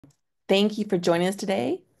Thank you for joining us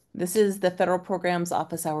today. This is the Federal Programs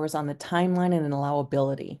Office Hours on the timeline and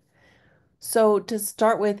allowability. So to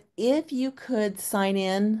start with, if you could sign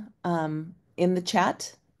in the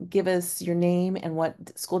chat, give us your name and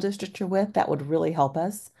what school district you're with, that would really help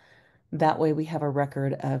us. That way we have a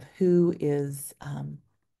record of who is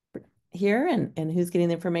here and who's getting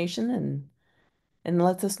the information and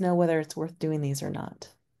lets us know whether it's worth doing these or not.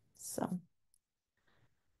 So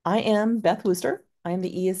I am Beth Wooster. I am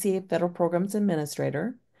the ESEA Federal Programs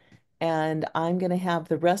Administrator. And I'm going to have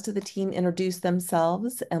the rest of the team introduce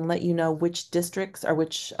themselves and let you know which districts or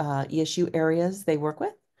which ESU areas they work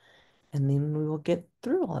with. And then we will get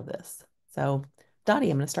through all of this. So,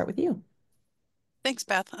 Dottie, I'm going to start with you. Thanks,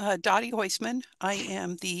 Beth. Dottie Hoisman. I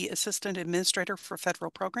am the Assistant Administrator for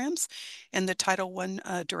Federal Programs and the Title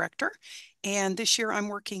I Director. And this year I'm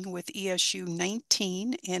working with ESU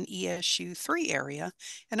 19 and ESU 3 area,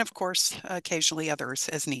 and of course, occasionally others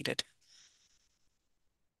as needed.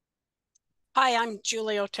 Hi, I'm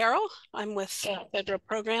Julie Otero. I'm with Federal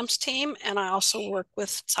Programs team, and I also work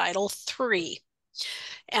with Title III.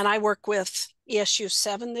 And I work with ESU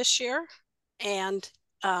 7 this year and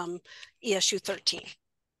ESU 13.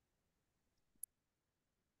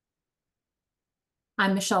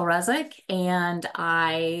 I'm Michelle Rezick, and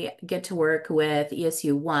I get to work with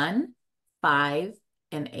ESU 1, 5,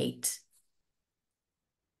 and 8.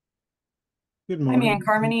 Good I'm morning. Ann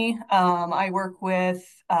Carmody. I work with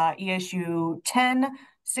ESU 10,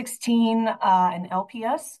 16, and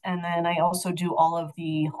LPS, and then I also do all of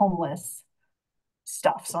the homeless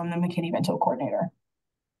stuff. So I'm the McKinney-Vento coordinator.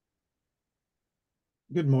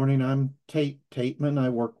 Good morning. I'm Tate Tateman. I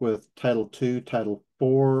work with Title II, Title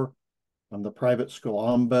IV. I'm the private school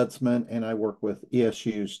ombudsman, and I work with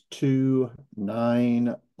ESUs 2,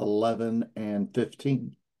 9, 11, and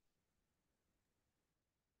 15.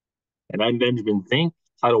 And I'm Benjamin Zink,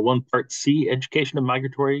 Title I, Part C, Education of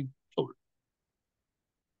Migratory Children.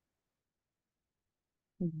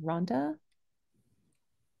 Rhonda?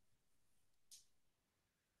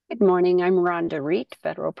 Good morning. I'm Rhonda Reet,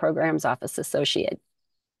 Federal Programs Office Associate.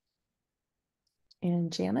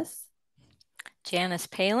 And Janice? Janice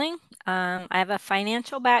Paling. I have a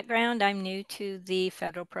financial background. I'm new to the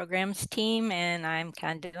Federal Programs team, and I'm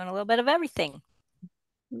kind of doing a little bit of everything.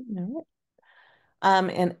 No.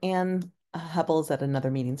 And Ann Hubble's at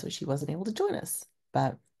another meeting, so she wasn't able to join us.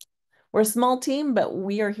 But we're a small team, but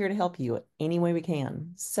we are here to help you any way we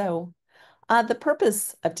can. So the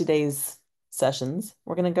purpose of today's sessions,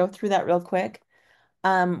 we're going to go through that real quick.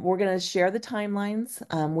 We're going to share the timelines.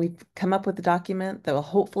 We've come up with a document that will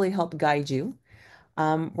hopefully help guide you.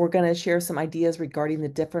 We're going to share some ideas regarding the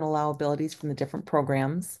different allowabilities from the different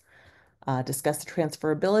programs, discuss the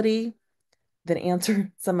transferability, then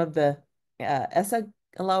answer some of the ESSA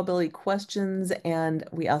allowability questions, and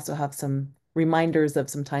we also have some reminders of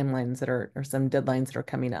some timelines that are, or some deadlines that are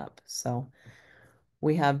coming up. So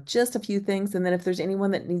we have just a few things, and then if there's anyone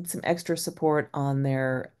that needs some extra support on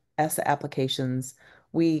their ESSA applications,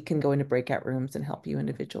 we can go into breakout rooms and help you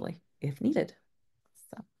individually if needed.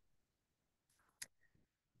 So.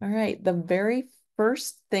 All right, the very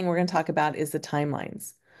first thing we're going to talk about is the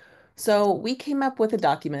timelines. So we came up with a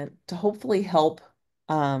document to hopefully help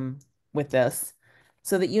with this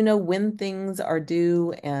so that you know when things are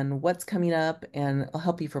due and what's coming up, and it'll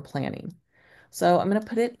help you for planning. So I'm going to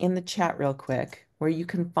put it in the chat real quick where you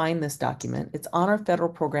can find this document. It's on our federal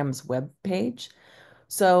programs web page.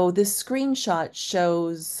 So this screenshot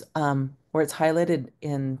shows where it's highlighted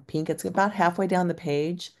in pink. It's about halfway down the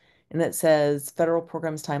page, and it says Federal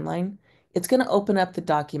Programs Timeline. It's going to open up the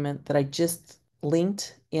document that I just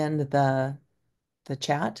linked in the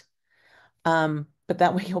chat. But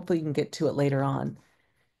that way, hopefully you can get to it later on.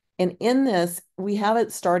 And in this, we have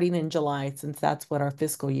it starting in July, since that's what our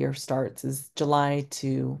fiscal year starts, is July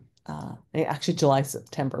to, actually July,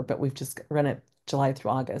 September, but we've just run it July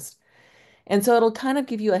through August. And so it'll kind of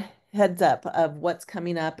give you a heads up of what's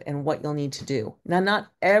coming up and what you'll need to do. Now,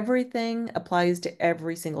 not everything applies to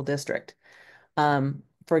every single district.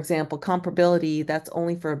 For example, comparability, that's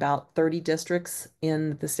only for about 30 districts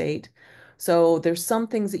in the state. So there's some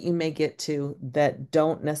things that you may get to that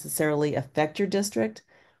don't necessarily affect your district,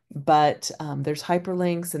 but there's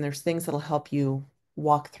hyperlinks and there's things that'll help you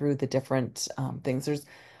walk through the different things. There's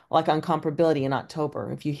like on comparability in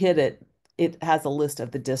October, if you hit it, it has a list of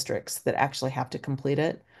the districts that actually have to complete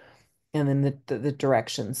it and then the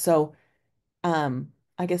directions. So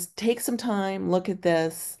I guess take some time, look at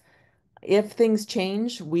this. If things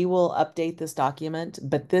change, we will update this document,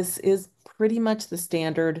 but this is pretty much the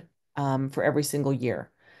standard for every single year.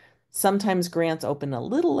 Sometimes grants open a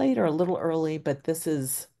little late or a little early, but this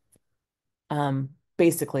is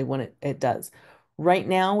basically when it does. Right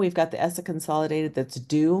now, we've got the ESSA Consolidated that's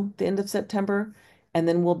due the end of September. And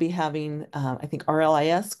then we'll be having, I think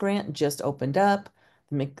RLIS grant just opened up.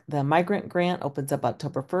 The migrant grant opens up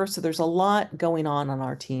October 1st. So there's a lot going on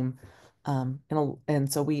our team.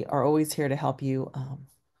 And so we are always here to help you.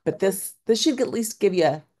 But this should at least give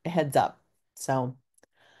you a heads up. So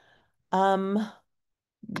um,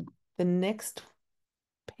 the next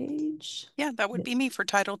page. Yeah, that would be me for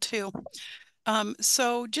Title II.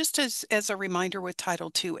 So just as a reminder with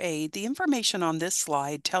Title II-A, the information on this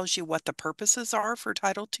slide tells you what the purposes are for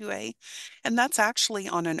Title II-A, and that's actually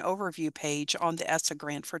on an overview page on the ESSA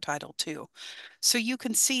grant for Title II. So you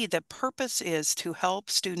can see the purpose is to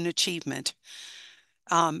help student achievement.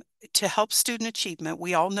 To help student achievement,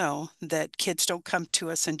 we all know that kids don't come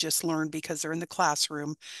to us and just learn because they're in the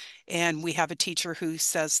classroom and we have a teacher who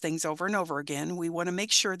says things over and over again. We want to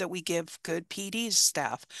make sure that we give good PD to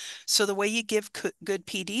staff. So the way you give good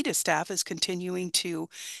PD to staff is continuing to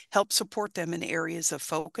help support them in areas of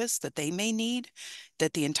focus that they may need,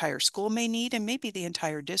 that the entire school may need, and maybe the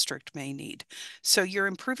entire district may need. So you're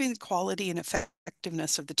improving the quality and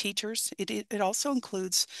effectiveness of the teachers. It also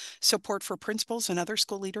includes support for principals and other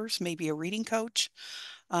school leaders, maybe a reading coach,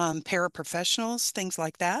 paraprofessionals, things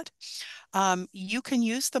like that. You can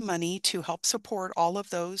use the money to help support all of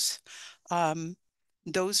those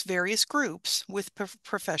various groups with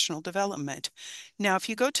professional development. Now, if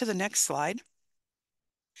you go to the next slide,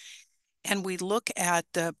 and we look at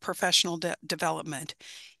the professional development,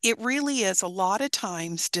 it really is a lot of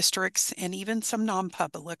times districts and even some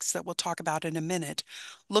non-publics that we'll talk about in a minute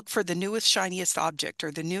look for the newest, shiniest object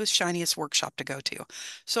or the newest, shiniest workshop to go to.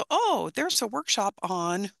 So, oh, there's a workshop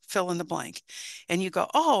on fill in the blank. And you go,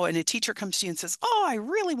 oh, and a teacher comes to you and says, oh, I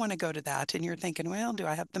really want to go to that. And you're thinking, well, do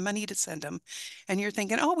I have the money to send them? And you're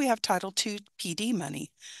thinking, oh, we have Title II PD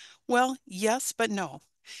money. Well, yes, but no.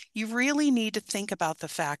 You really need to think about the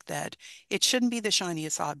fact that it shouldn't be the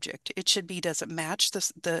shiniest object. It should be, does it match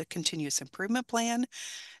the continuous improvement plan?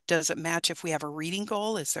 Does it match if we have a reading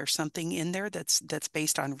goal? Is there something in there that's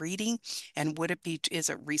based on reading? And would it be,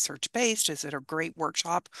 is it research based? Is it a great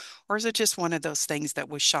workshop? Or is it just one of those things that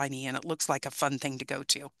was shiny and it looks like a fun thing to go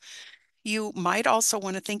to? You might also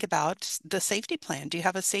want to think about the safety plan. Do you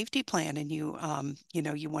have a safety plan and you want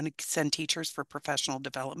to send teachers for professional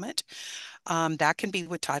development? That can be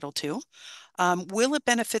with Title II. Will it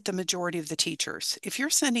benefit the majority of the teachers? If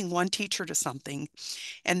you're sending one teacher to something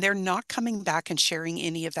and they're not coming back and sharing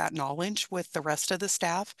any of that knowledge with the rest of the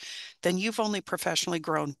staff, then you've only professionally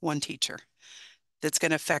grown one teacher. That's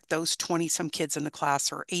going to affect those 20 some kids in the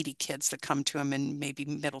class or 80 kids that come to them in maybe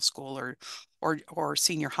middle school or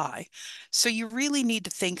senior high. So you really need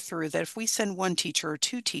to think through that if we send one teacher or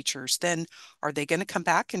two teachers, then are they going to come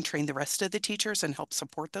back and train the rest of the teachers and help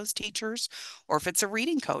support those teachers? Or if it's a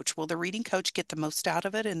reading coach, will the reading coach get the most out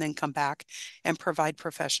of it and then come back and provide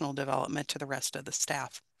professional development to the rest of the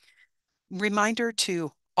staff? Reminder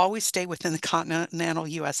to always stay within the continental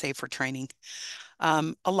USA for training.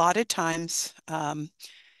 A lot of times,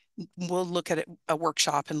 we'll look at a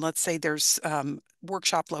workshop and let's say there's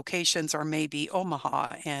workshop locations are maybe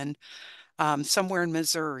Omaha and somewhere in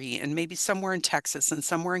Missouri and maybe somewhere in Texas and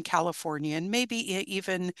somewhere in California and maybe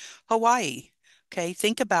even Hawaii. Okay,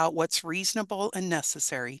 think about what's reasonable and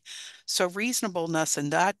necessary. So reasonableness in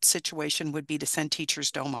that situation would be to send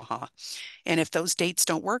teachers to Omaha. And if those dates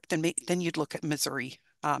don't work, then you'd look at Missouri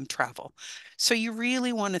travel. So you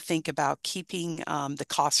really want to think about keeping the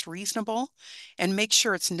cost reasonable and make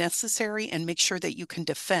sure it's necessary and make sure that you can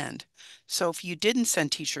defend. So if you didn't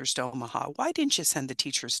send teachers to Omaha, why didn't you send the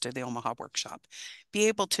teachers to the Omaha workshop? Be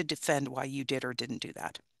able to defend why you did or didn't do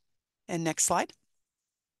that. And next slide.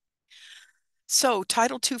 So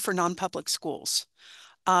Title II for non-public schools.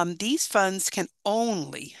 These funds can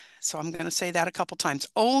only, so I'm going to say that a couple times,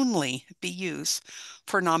 only be used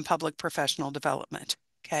for non-public professional development.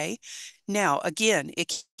 Okay. Now, again,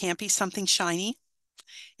 it can't be something shiny.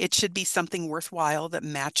 It should be something worthwhile that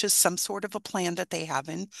matches some sort of a plan that they have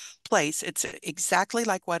in place. It's exactly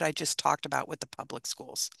like what I just talked about with the public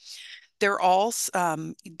schools.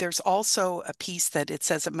 There's also a piece that it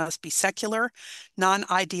says it must be secular,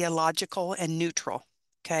 non-ideological, and neutral.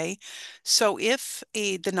 Okay. So if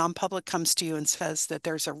the non-public comes to you and says that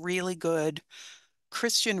there's a really good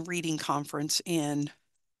Christian reading conference in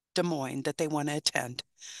Des Moines that they want to attend,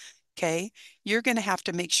 okay, you're going to have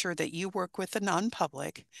to make sure that you work with the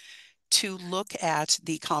non-public to look at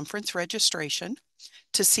the conference registration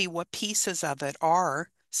to see what pieces of it are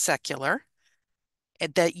secular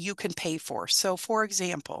that you can pay for. So for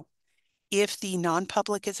example, if the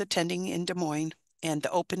non-public is attending in Des Moines and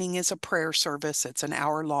the opening is a prayer service, it's an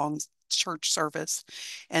hour long church service.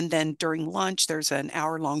 And then during lunch, there's an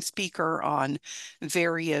hour-long speaker on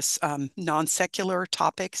various non-secular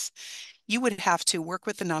topics. You would have to work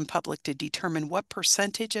with the non-public to determine what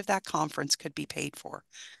percentage of that conference could be paid for.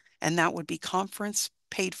 And that would be conference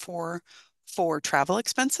paid for travel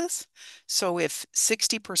expenses. So if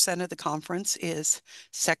 60% of the conference is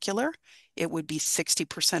secular, it would be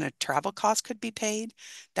 60% of travel costs could be paid.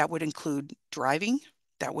 That would include driving.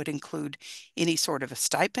 That would include any sort of a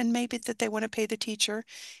stipend maybe that they want to pay the teacher.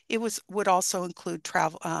 Would also include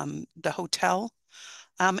travel, the hotel,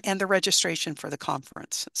 and the registration for the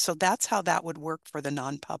conference. So that's how that would work for the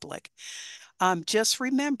non-public. Just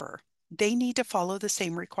remember, they need to follow the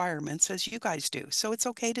same requirements as you guys do. So it's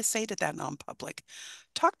okay to say to that non-public,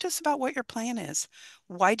 talk to us about what your plan is.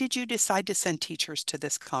 Why did you decide to send teachers to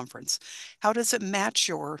this conference? How does it match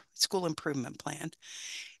your school improvement plan?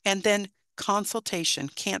 And then consultation,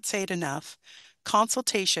 can't say it enough.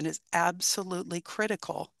 Consultation is absolutely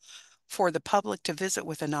critical for the public to visit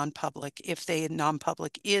with a non-public if the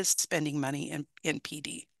non-public is spending money in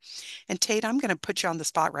PD. And Tate, I'm going to put you on the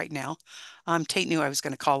spot right now. Tate knew I was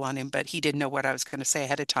going to call on him, but he didn't know what I was going to say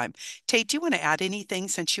ahead of time. Tate, do you want to add anything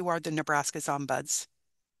since you are the Nebraska's ombuds?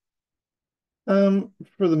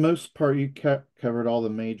 For the most part, you covered all the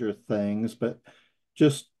major things, but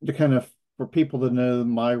just to kind of for people to know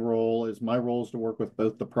my role is to work with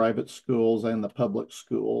both the private schools and the public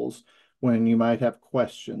schools when you might have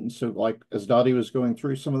questions. So like as Dottie was going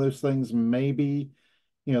through some of those things, maybe,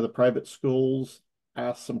 the private schools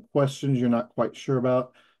ask some questions you're not quite sure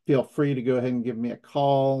about. Feel free to go ahead and give me a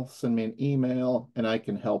call, send me an email, and I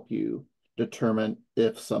can help you determine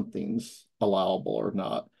if something's allowable or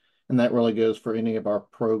not. And that really goes for any of our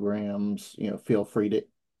programs. Feel free to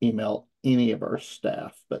email any of our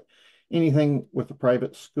staff. But anything with the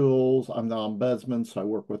private schools, I'm the ombudsman, so I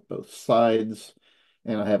work with both sides.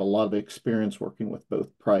 And I have a lot of experience working with both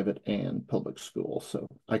private and public schools, so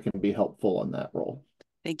I can be helpful in that role.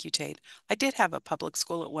 Thank you, Tate. I did have a public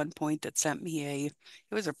school at one point that sent me it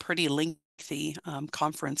was a pretty lengthy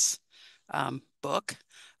conference book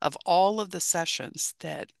of all of the sessions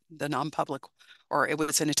that the non-public, or it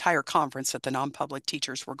was an entire conference that the non-public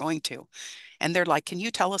teachers were going to. And they're like, can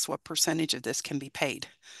you tell us what percentage of this can be paid?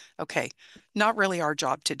 Okay, not really our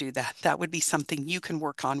job to do that. That would be something you can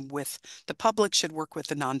work on with the public, should work with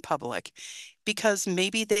the non-public, because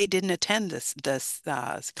maybe they didn't attend this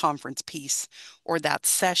conference piece or that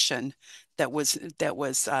session that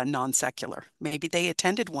was non-secular. Maybe they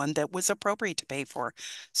attended one that was appropriate to pay for.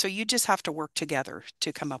 So you just have to work together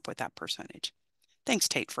to come up with that percentage. Thanks,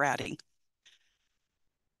 Tate, for adding.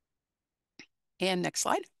 And next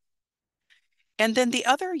slide. And then the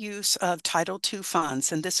other use of Title II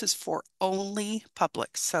funds, and this is for only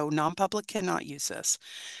public, so non-public cannot use this.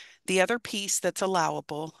 The other piece that's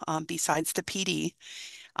allowable, besides the PD,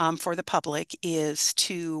 for the public is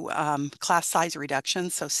to class size reduction,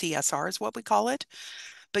 so CSR is what we call it.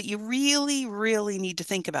 But you really, really need to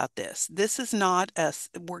think about this. This is not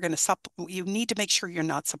you need to make sure you're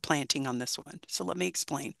not supplanting on this one. So let me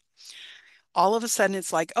explain. All of a sudden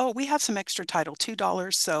it's like, oh, we have some extra Title II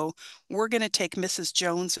dollars, so we're going to take Mrs.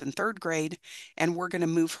 Jones in third grade and we're going to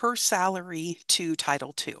move her salary to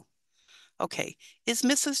Title II. Okay, is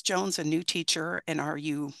Mrs. Jones a new teacher, and are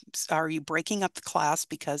you breaking up the class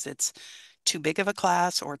because it's too big of a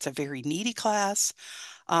class, or it's a very needy class,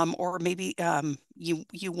 or maybe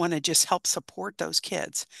you want to just help support those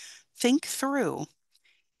kids? Think through,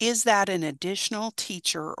 is that an additional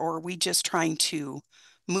teacher, or are we just trying to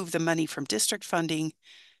move the money from district funding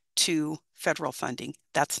to federal funding?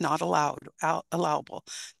 That's not allowable.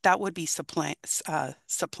 That would be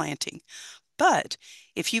supplanting. But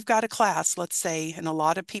if you've got a class, let's say, and a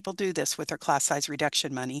lot of people do this with their class size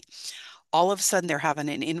reduction money, all of a sudden they're having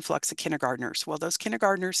an influx of kindergartners. Well, those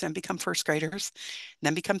kindergartners then become first graders,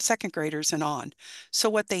 then become second graders and on. So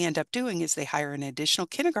what they end up doing is they hire an additional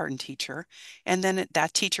kindergarten teacher, and then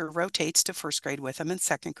that teacher rotates to first grade with them in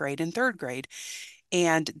second grade and third grade.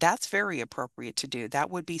 And that's very appropriate to do. That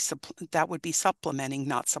would be supplementing,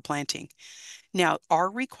 not supplanting. Now, our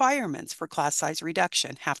requirements for class size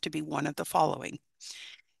reduction have to be one of the following: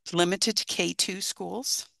 limited to K2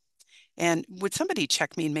 schools. And would somebody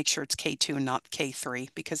check me and make sure it's K2 and not K3?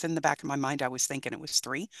 Because in the back of my mind, I was thinking it was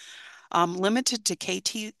 3. Limited to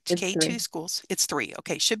K2 schools. It's 3.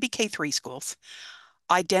 Okay, should be K3 schools.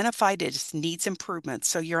 Identified as needs improvement.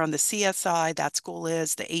 So you're on the CSI, that school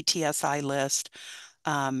is, the ATSI list,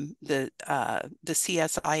 the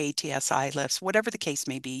CSI, ATSI list, whatever the case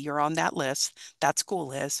may be, you're on that list, that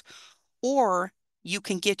school is, or you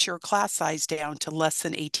can get your class size down to less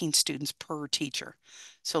than 18 students per teacher.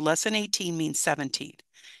 So less than 18 means 17.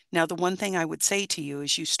 Now, the one thing I would say to you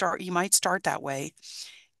is you might start that way.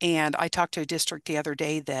 And I talked to a district the other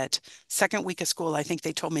day that second week of school, I think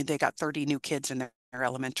they told me they got 30 new kids in their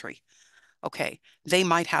elementary. Okay, they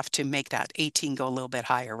might have to make that 18 go a little bit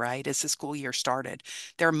higher, right? As the school year started,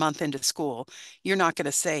 they're a month into school. You're not going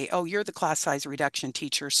to say, oh, you're the class size reduction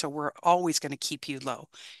teacher, so we're always going to keep you low.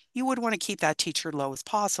 You would want to keep that teacher low as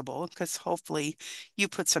possible because hopefully you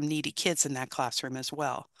put some needy kids in that classroom as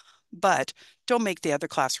well. But don't make the other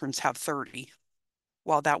classrooms have 30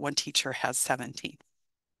 while that one teacher has 17.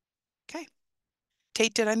 Okay.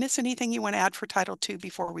 Tate, did I miss anything you want to add for Title II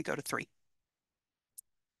before we go to 3?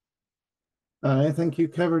 I think you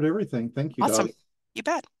covered everything. Thank you, Awesome. Dottie. You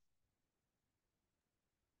bet.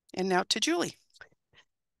 And now to Julie.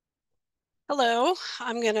 Hello,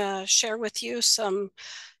 I'm going to share with you some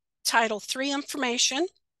Title III information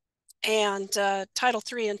and Title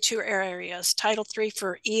III in 2 areas, Title III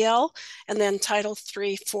for EL and then Title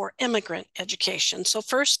III for immigrant education. So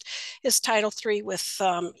first is Title III with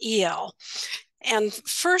EL. And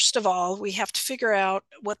first of all, we have to figure out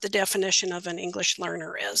what the definition of an English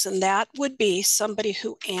learner is. And that would be somebody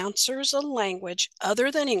who answers a language other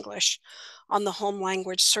than English on the home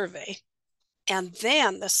language survey. And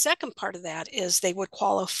then the second part of that is they would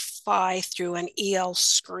qualify through an EL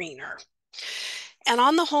screener. And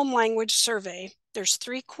on the home language survey, there's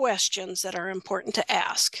 3 questions that are important to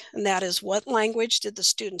ask. And that is, what language did the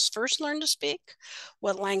students first learn to speak?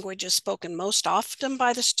 What language is spoken most often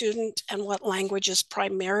by the student? And what language is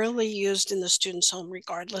primarily used in the student's home,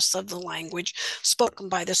 regardless of the language spoken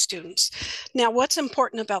by the students? Now, what's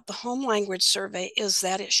important about the home language survey is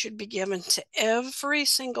that it should be given to every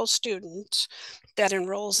single student that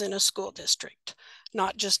enrolls in a school district.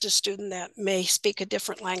 Not just a student that may speak a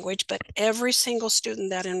different language, but every single student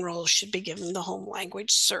that enrolls should be given the home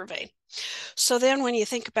language survey. So then when you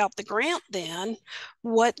think about the grant, then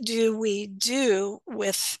what do we do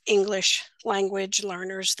with English language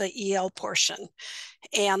learners, the EL portion?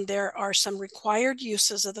 And there are some required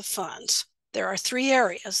uses of the funds. There are 3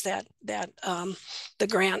 areas that the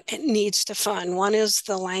grant needs to fund. One is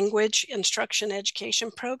the language instruction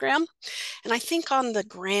education program. And I think on the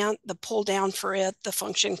grant, the pull down for it, the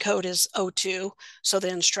function code is O2, so the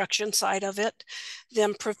instruction side of it.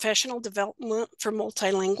 Then professional development for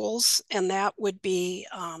multilinguals, and that would be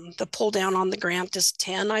the pull down on the grant is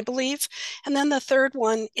 10, I believe. And then the third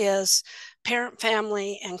one is parent,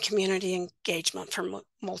 family, and community engagement for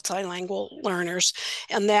multilingual learners.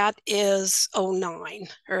 And that is 09,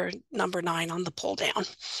 or number 9 on the pull down.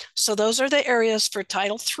 So those are the areas for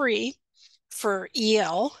Title III for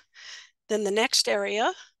EL. Then the next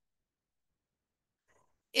area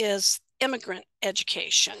is immigrant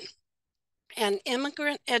education. And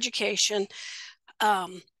immigrant education,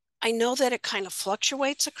 I know that it kind of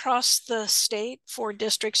fluctuates across the state for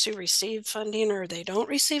districts who receive funding or they don't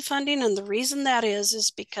receive funding. And the reason that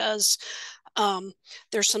is because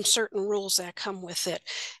there's some certain rules that come with it.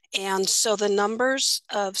 And so the numbers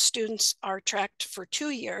of students are tracked for 2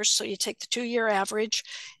 years. So you take the 2-year average,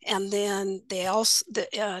 and then they also,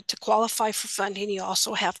 to qualify for funding, you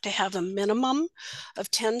also have to have a minimum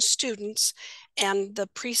of 10 students. And the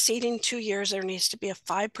preceding 2 years, there needs to be a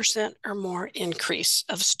 5% or more increase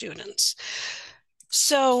of students.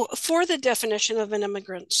 So for the definition of an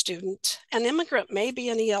immigrant student, an immigrant may be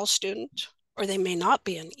an EL student, or they may not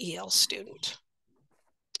be an EL student.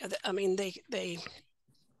 I mean,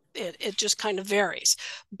 it just kind of varies.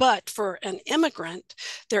 But for an immigrant,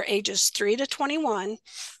 their ages 3 to 21,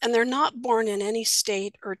 and they're not born in any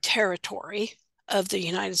state or territory of the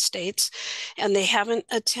United States, and they haven't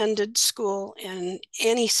attended school in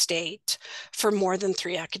any state for more than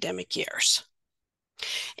 3 academic years.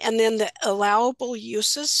 And then the allowable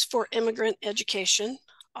uses for immigrant education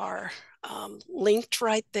are linked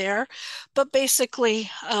right there. But basically,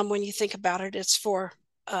 when you think about it, it's for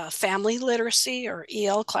family literacy or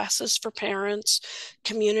EL classes for parents,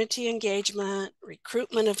 community engagement,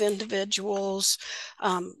 recruitment of individuals,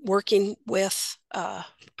 working with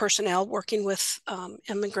personnel, working with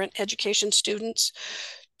immigrant education students,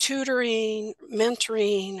 tutoring,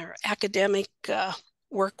 mentoring, or academic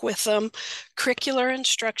work with them, curricular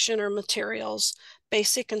instruction or materials,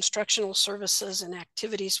 basic instructional services, and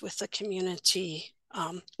activities with the community,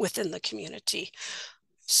 within the community.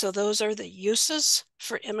 So those are the uses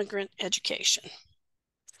for immigrant education.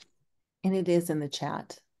 And it is in the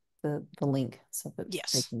chat, the link, so that they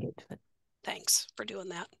Yes. can get to it. Thanks for doing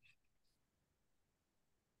that.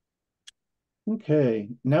 Okay,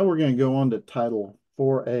 now we're going to go on to Title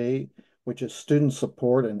 4A, which is student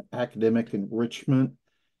support and academic enrichment.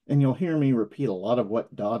 And you'll hear me repeat a lot of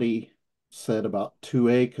what Dottie said about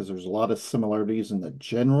 2A because there's a lot of similarities in the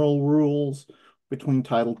general rules between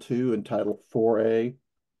Title II and Title 4A.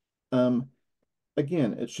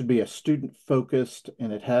 Again, it should be a student focused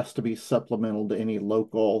and it has to be supplemental to any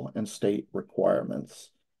local and state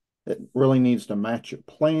requirements. It really needs to match your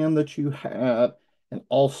plan that you had, and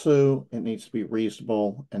also it needs to be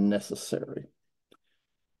reasonable and necessary.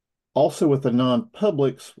 Also with the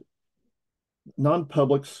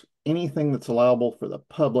non-publics, anything that's allowable for the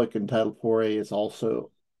public in Title 4A is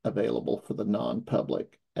also available for the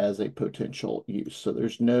non-public as a potential use. So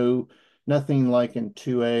there's nothing like in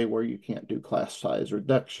 2A where you can't do class size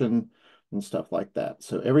reduction and stuff like that.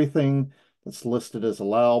 So everything that's listed as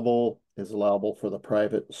allowable is allowable for the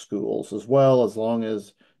private schools as well, as long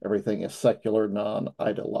as everything is secular,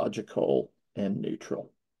 non-ideological, and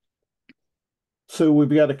neutral. So we've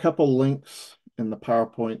got a couple links in the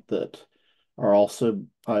PowerPoint that are also,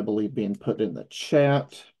 I believe, being put in the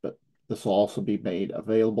chat, but this will also be made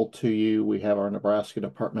available to you. We have our Nebraska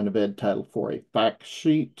Department of Ed Title 4A fact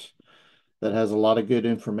sheet that has a lot of good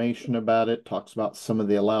information about it, talks about some of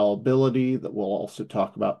the allowability that we'll also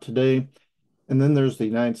talk about today. And then there's the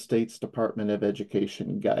United States Department of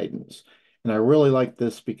Education guidance. And I really like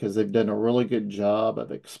this because they've done a really good job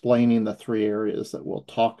of explaining the three areas that we'll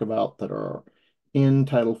talk about that are in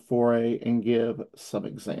Title 4A and give some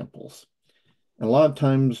examples. And a lot of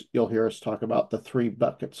times you'll hear us talk about the three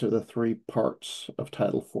buckets or the three parts of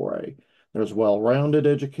Title 4A. There's well-rounded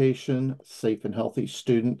education, safe and healthy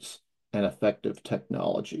students, and effective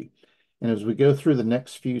technology. And as we go through the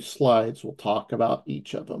next few slides, we'll talk about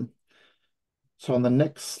each of them. So on the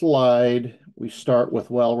next slide, we start with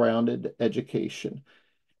well-rounded education.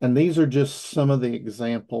 And these are just some of the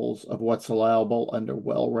examples of what's allowable under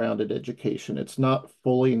well-rounded education. It's not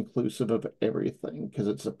fully inclusive of everything because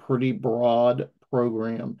it's a pretty broad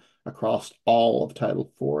program across all of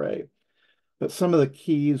Title 4A. But some of the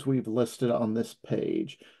keys we've listed on this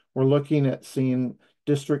page, we're looking at seeing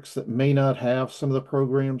districts that may not have some of the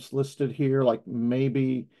programs listed here, like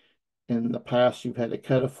maybe in the past you've had to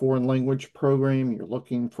cut a foreign language program, you're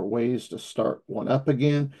looking for ways to start one up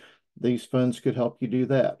again. These funds could help you do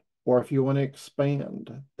that. Or if you want to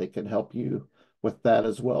expand, they can help you with that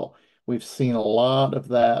as well. We've seen a lot of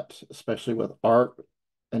that, especially with art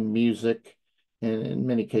and music, and in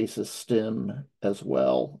many cases STEM as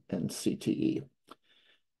well, and CTE.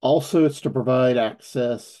 Also, it's to provide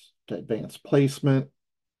access to advanced placement,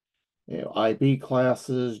 IB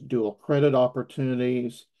classes, dual credit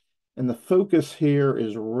opportunities. And the focus here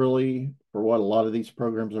is really for what a lot of these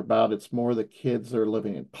programs are about. It's more the kids that are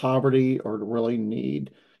living in poverty or really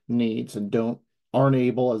needs and aren't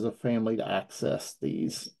able as a family to access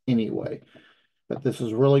these anyway. But this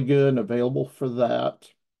is really good and available for that.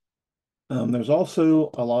 There's also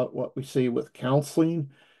a lot what we see with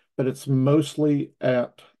counseling, but it's mostly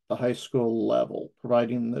at the high school level,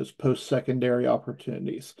 providing those post-secondary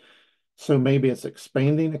opportunities. So maybe it's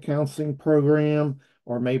expanding a counseling program,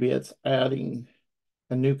 or maybe it's adding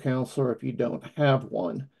a new counselor if you don't have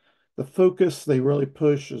one. The focus they really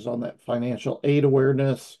push is on that financial aid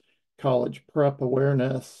awareness, college prep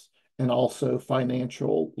awareness, and also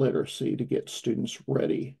financial literacy to get students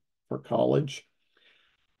ready for college.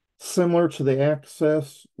 Similar to the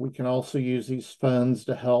access, we can also use these funds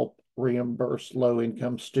to help reimburse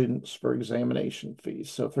low-income students for examination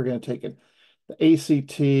fees. So if they're going to take the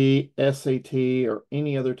ACT, SAT, or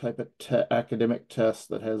any other type of academic test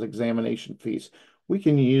that has examination fees, we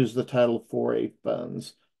can use the Title 4A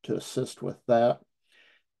funds to assist with that.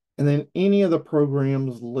 And then any of the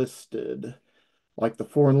programs listed, like the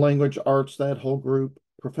foreign language arts, that whole group,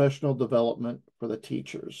 professional development for the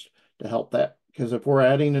teachers to help that. Because if we're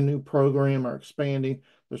adding a new program or expanding,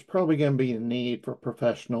 there's probably going to be a need for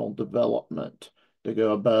professional development to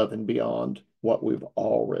go above and beyond what we've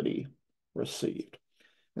already received.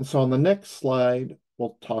 And so on the next slide,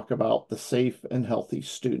 we'll talk about the safe and healthy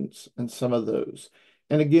students and some of those.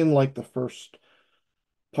 And again, like the first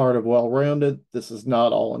part of well-rounded, this is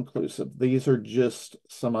not all inclusive. These are just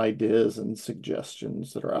some ideas and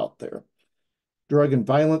suggestions that are out there. Drug and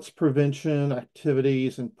violence prevention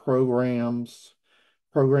activities and programs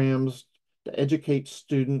to educate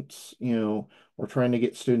students. We're trying to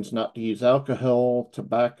get students not to use alcohol,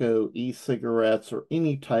 tobacco, e-cigarettes, or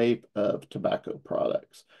any type of tobacco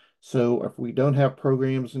products. So if we don't have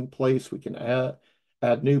programs in place, we can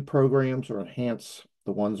add new programs or enhance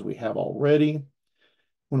the ones we have already.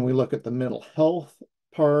 When we look at the mental health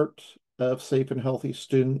part of safe and healthy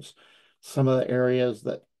students, some of the areas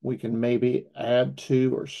that we can maybe add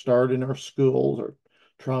to or start in our schools are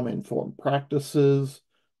trauma-informed practices,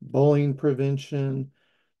 bullying prevention,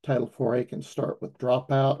 Title 4A can start with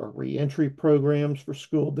dropout or reentry programs for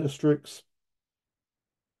school districts.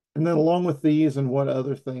 And then along with these and what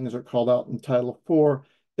other things are called out in Title IV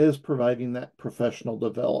is providing that professional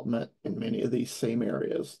development in many of these same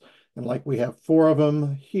areas. And like we have 4 of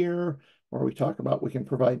them here, where we talk about we can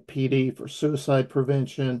provide PD for suicide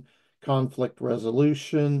prevention, conflict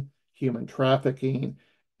resolution, human trafficking,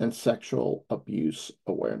 and sexual abuse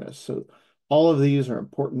awareness. So all of these are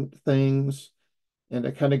important things. And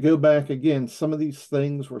to kind of go back again, some of these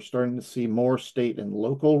things we're starting to see more state and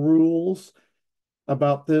local rules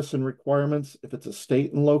about this and requirements. If it's a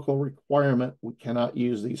state and local requirement, we cannot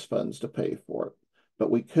use these funds to pay for it. But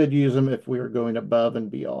we could use them if we are going above and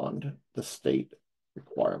beyond the state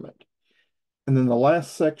requirement. And then the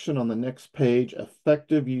last section on the next page,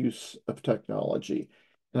 effective use of technology.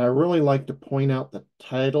 And I really like to point out the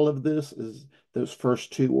title of this is those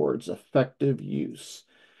first 2 words, effective use.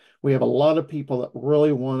 We have a lot of people that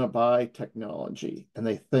really want to buy technology and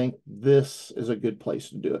they think this is a good place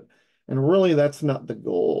to do it. And really, that's not the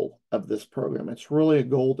goal of this program. It's really a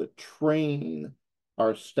goal to train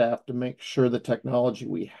our staff to make sure the technology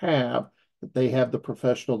we have, that they have the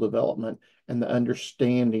professional development and the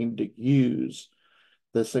understanding to use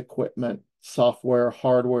this equipment, software,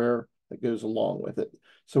 hardware that goes along with it.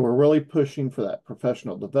 So we're really pushing for that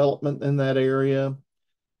professional development in that area,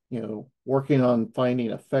 working on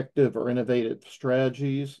finding effective or innovative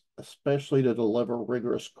strategies, especially to deliver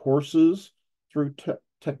rigorous courses through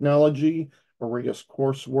technology or rigorous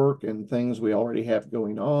coursework and things we already have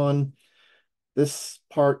going on. This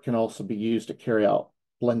part can also be used to carry out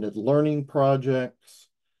blended learning projects.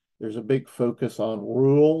 There's a big focus on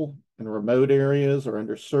rural and remote areas or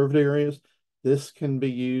underserved areas. This can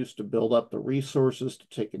be used to build up the resources to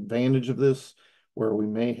take advantage of this, where we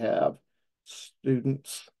may have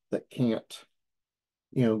students that can't,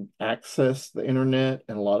 access the internet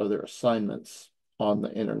and a lot of their assignments on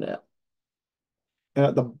the internet. And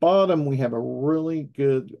at the bottom, we have a really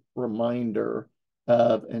good reminder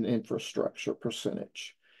of an infrastructure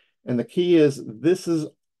percentage. And the key is this is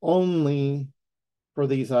only for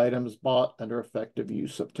these items bought under effective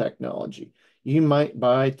use of technology. You might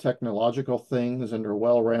buy technological things and are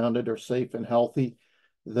well-rounded or safe and healthy.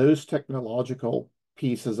 Those technological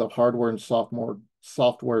pieces of hardware and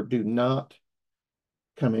software do not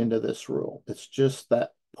come into this rule. It's just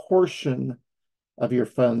that portion of your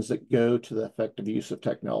funds that go to the effective use of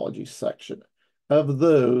technology section. Of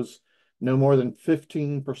those, no more than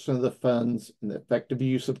 15% of the funds in the effective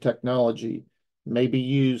use of technology may be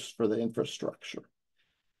used for the infrastructure.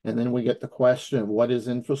 And then we get the question of what is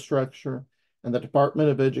infrastructure? And the Department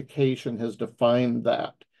of Education has defined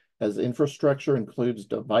that as infrastructure includes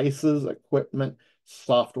devices, equipment,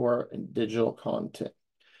 software, and digital content.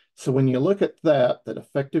 So when you look at that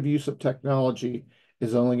effective use of technology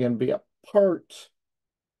is only going to be a part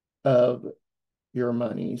of your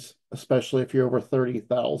monies, especially if you're over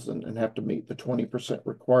 30,000 and have to meet the 20%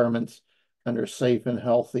 requirements under safe and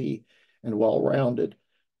healthy and well-rounded.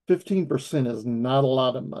 15% is not a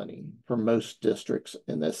lot of money for most districts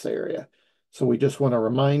in this area. So we just want to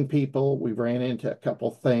remind people, we've ran into a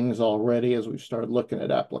couple things already as we've started looking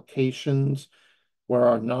at applications where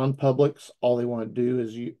our non-publics, all they want to do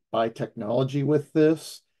is buy technology with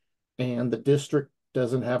this, and the district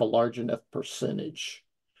doesn't have a large enough percentage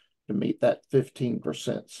to meet that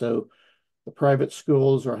 15%. So the private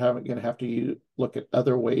schools are going to have to look at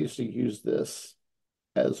other ways to use this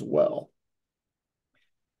as well.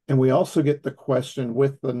 And we also get the question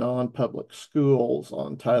with the non-public schools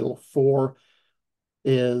on Title IV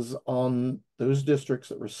is on those districts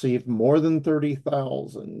that received more than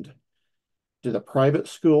 30,000, do the private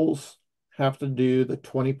schools have to do the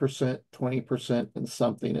 20%, 20%, and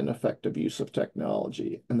something in effective use of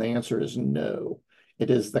technology? And the answer is no. It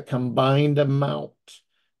is the combined amount,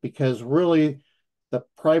 because really the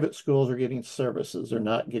private schools are getting services, they're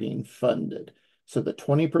not getting funded. So the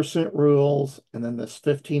 20% rules and then this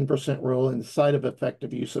 15% rule inside of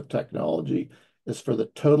effective use of technology is for the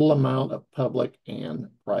total amount of public and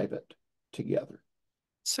private together.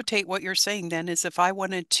 So Tate, what you're saying then is if I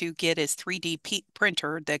wanted to get a 3D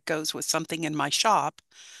printer that goes with something in my shop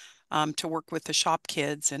to work with the shop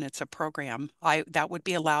kids and it's a program, that would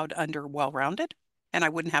be allowed under well-rounded and I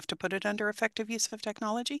wouldn't have to put it under effective use of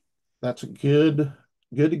technology? That's a good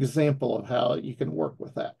example of how you can work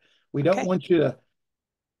with that. We don't want you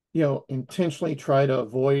to, intentionally try to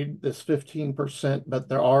avoid this 15%, but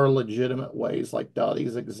there are legitimate ways like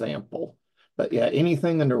Dottie's example. But yeah,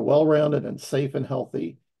 anything under well-rounded and safe and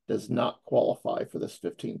healthy does not qualify for this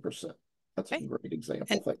 15%. That's a Okay. great example.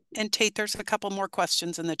 Thank you. And Tate, there's a couple more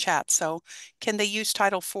questions in the chat. So can they use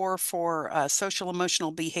Title IV for social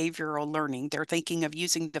emotional behavioral learning? They're thinking of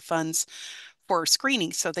using the funds for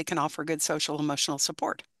screening so they can offer good social emotional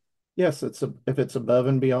support. Yes, if it's above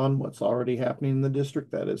and beyond what's already happening in the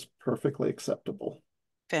district, that is perfectly acceptable.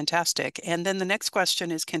 Fantastic. And then the next question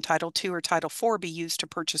is, can Title II or Title IV be used to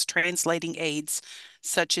purchase translating aids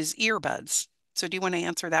such as earbuds? So do you want to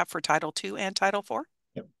answer that for Title II and Title IV?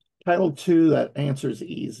 Yep. Title II, that answer is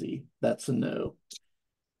easy. That's a no.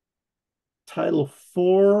 Title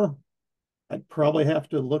IV, I'd probably have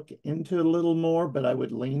to look into it a little more, but I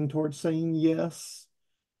would lean towards saying yes.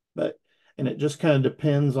 And it just kind of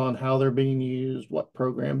depends on how they're being used, what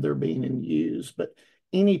program they're being used. But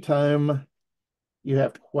anytime you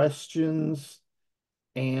have questions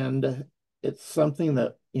and it's something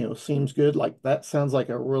that, seems good, like that sounds like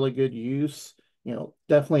a really good use,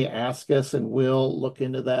 definitely ask us and we'll look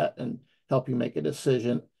into that and help you make a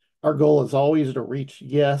decision. Our goal is always to reach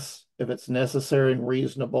yes if it's necessary and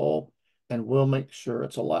reasonable, and we'll make sure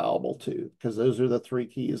it's allowable too, because those are the three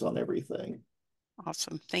keys on everything.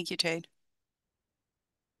 Awesome. Thank you, Tate.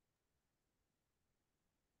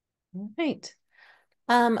 All right.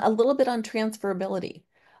 A little bit on transferability.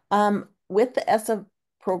 With the ESSA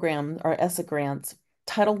program or ESSA grants,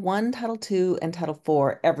 Title I, Title II, and Title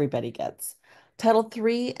IV, everybody gets. Title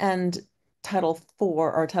III and Title IV,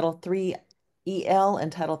 or Title III EL and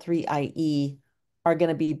Title III IE, are going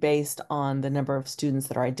to be based on the number of students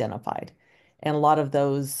that are identified. And a lot of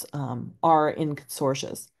those are in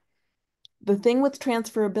consortia. The thing with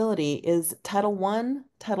transferability is Title I,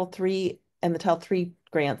 Title III, and the Title III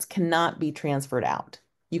grants cannot be transferred out.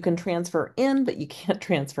 You can transfer in, but you can't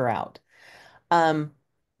transfer out. Um,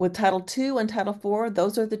 with Title II and Title IV,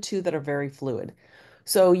 those are the two that are very fluid.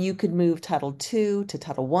 So you could move Title II to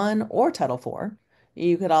Title I or Title IV.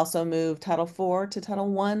 You could also move Title IV to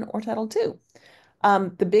Title I or Title II.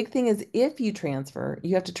 The big thing is if you transfer,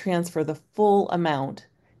 you have to transfer the full amount.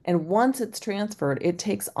 And once it's transferred, it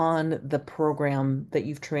takes on the program that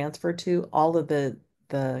you've transferred to, all of the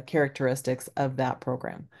characteristics of that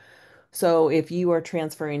program. So if you are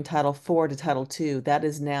transferring Title IV to Title II, that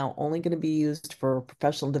is now only going to be used for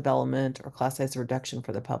professional development or class size reduction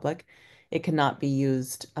for the public. It cannot be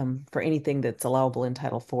used for anything that's allowable in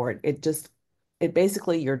Title IV. It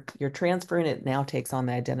basically, you're transferring it now takes on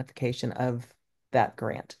the identification of that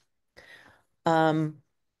grant. I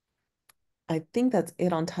think that's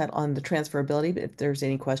it on the transferability, but if there's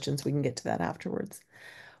any questions, we can get to that afterwards.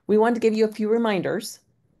 We wanted to give you a few reminders.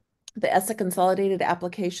 The ESSA consolidated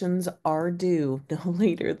applications are due no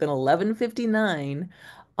later than 11:59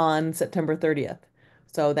 on September 30th.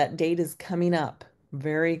 So that date is coming up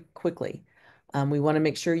very quickly. We want to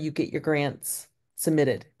make sure you get your grants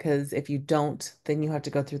submitted, because if you don't, then you have to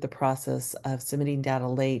go through the process of submitting data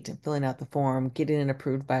late and filling out the form, getting it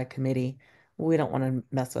approved by a committee. We don't want to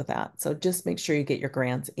mess with that. So just make sure you get your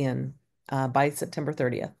grants in by September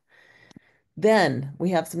 30th. Then we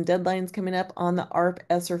have some deadlines coming up on the ARP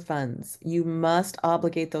ESSER funds. You must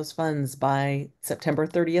obligate those funds by September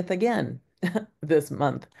 30th again this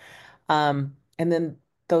month. And then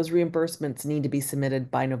those reimbursements need to be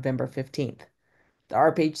submitted by November 15th. The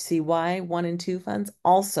ARP HCY 1 and 2 funds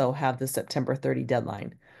also have the September 30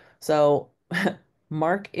 deadline. So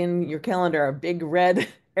mark in your calendar a big red,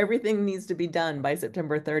 everything needs to be done by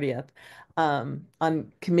September 30th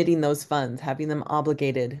on committing those funds, having them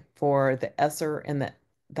obligated for the ESSER and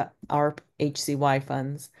the ARP HCY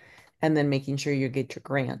funds, and then making sure you get your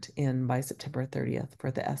grant in by September 30th for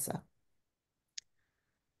the ESSA.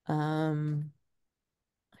 I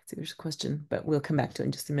see there's a question, but we'll come back to it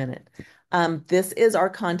in just a minute. This is our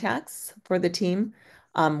contacts for the team,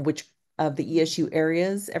 which of the ESU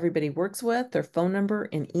areas everybody works with, their phone number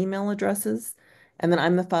and email addresses. And then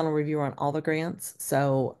I'm the final reviewer on all the grants.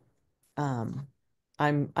 So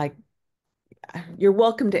you're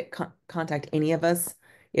welcome to contact any of us.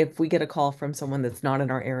 If we get a call from someone that's not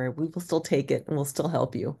in our area, we will still take it and we'll still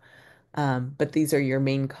help you. But these are your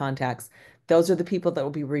main contacts. Those are the people that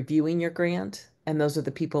will be reviewing your grant, and those are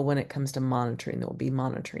the people when it comes to monitoring that will be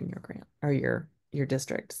monitoring your grant or your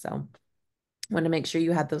district. So want to make sure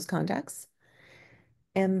you have those contacts.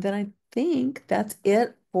 And then I think that's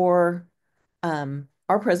it for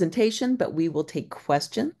our presentation, but we will take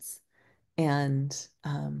questions. And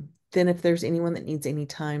then if there's anyone that needs any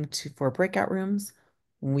time for breakout rooms,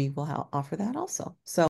 we will offer that also. So